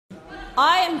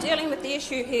I am dealing with the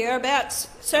issue here about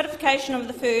certification of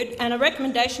the food and a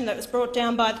recommendation that was brought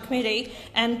down by the committee,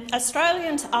 and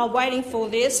Australians are waiting for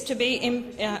this to be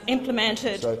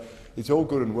implemented. So it's all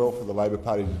good and well for the Labor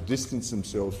Party to distance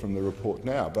themselves from the report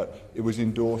now, but it was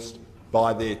endorsed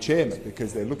by their chairman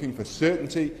because they're looking for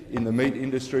certainty in the meat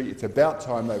industry. It's about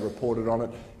time they reported on it.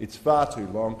 It's far too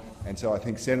long, and so I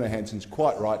think Senator Hanson's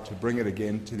quite right to bring it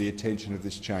again to the attention of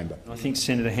this chamber. I think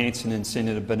Senator Hanson and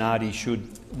Senator Bernardi should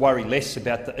worry less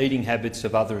about the eating habits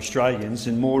of other Australians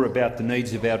and more about the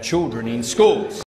needs of our children in schools.